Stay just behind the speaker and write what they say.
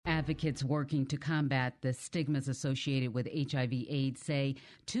Advocates working to combat the stigmas associated with HIV/AIDS say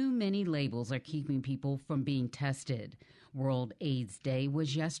too many labels are keeping people from being tested. World AIDS Day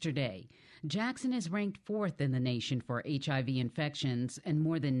was yesterday. Jackson is ranked fourth in the nation for HIV infections, and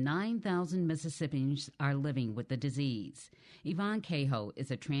more than 9,000 Mississippians are living with the disease. Yvonne Cahoe is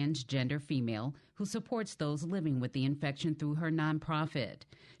a transgender female who supports those living with the infection through her nonprofit.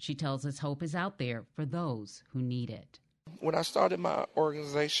 She tells us hope is out there for those who need it. When I started my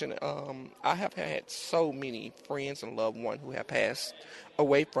organization, I have had so many friends and loved ones who have passed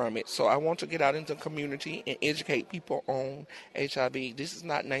away from it. So I want to get out into the community and educate people on HIV. This is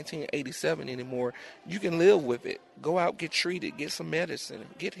not 1987 anymore. You can live with it. Go out, get treated, get some medicine,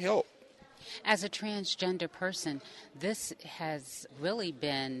 get help. As a transgender person, this has really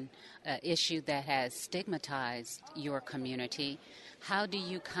been an issue that has stigmatized your community. How do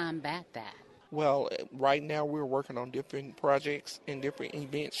you combat that? Well, right now we're working on different projects and different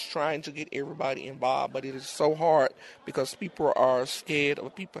events trying to get everybody involved, but it is so hard because people are scared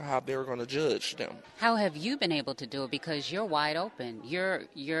of people how they're going to judge them. How have you been able to do it? Because you're wide open.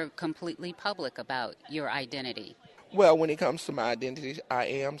 You're completely public about your identity. Well, when it comes to my identity, I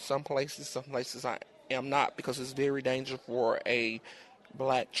am some places I am not, because it's very dangerous for a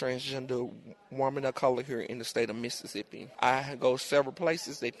Black transgender woman of color here in the state of Mississippi. I go several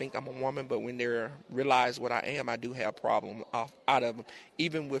places, they think I'm a woman, but when they realize what I am, I do have problems out of them.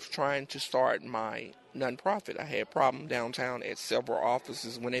 Even with trying to start my nonprofit, I had problems downtown at several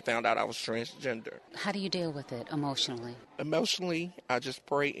offices when they found out I was transgender. How do you deal with it emotionally? Emotionally, I just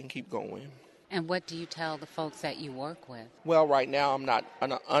pray and keep going. And what do you tell the folks that you work with? Well, right now I'm not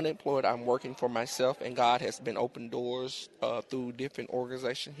unemployed. I'm working for myself, and God has been open doors through different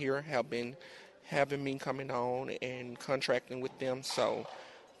organizations here, have been having me coming on and contracting with them. So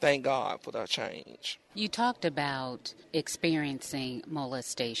thank God for the change. You talked about experiencing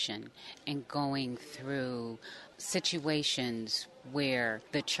molestation and going through situations where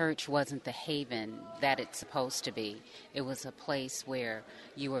the church wasn't the haven that it's supposed to be. It was a place where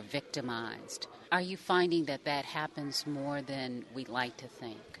you were victimized. Are you finding that that happens more than we'd like to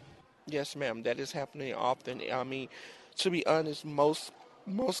think? Yes, ma'am. That is happening often. I mean, to be honest, most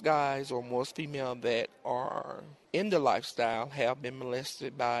guys or most female that are in the lifestyle have been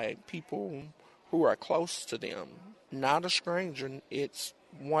molested by people who are close to them. Not a stranger. It's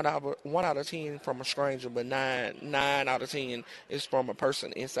 1 out of 10 from a stranger, but nine out of 10 is from a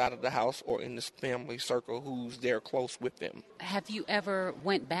person inside of the house or in this family circle who's there close with them. Have you ever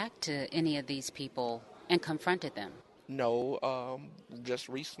went back to any of these people and confronted them? No, just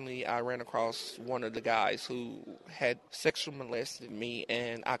recently I ran across one of the guys who had sexually molested me,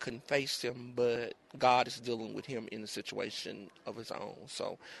 and I couldn't face him, but God is dealing with him in a situation of his own.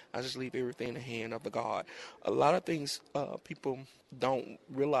 So I just leave everything in the hand of the God. A lot of things people don't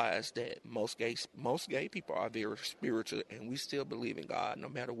realize that most gay people are very spiritual, and we still believe in God. No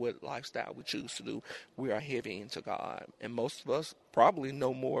matter what lifestyle we choose to do, we are heavy into God. And most of us probably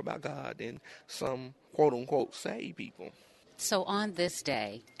know more about God than some quote-unquote saved people. So on this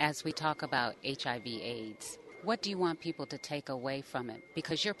day, as we talk about HIV/AIDS, what do you want people to take away from it?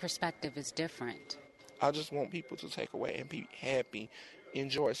 Because your perspective is different. I just want people to take away and be happy,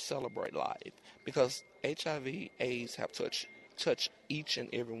 enjoy, celebrate life. Because HIV/AIDS have touched each and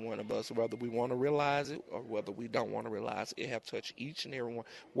every one of us, whether we want to realize it or whether we don't want to realize it. It have touched each and every one,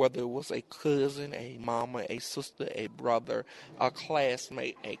 whether it was a cousin, a mama, a sister, a brother, a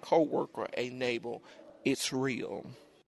classmate, a co-worker, a neighbor. It's real.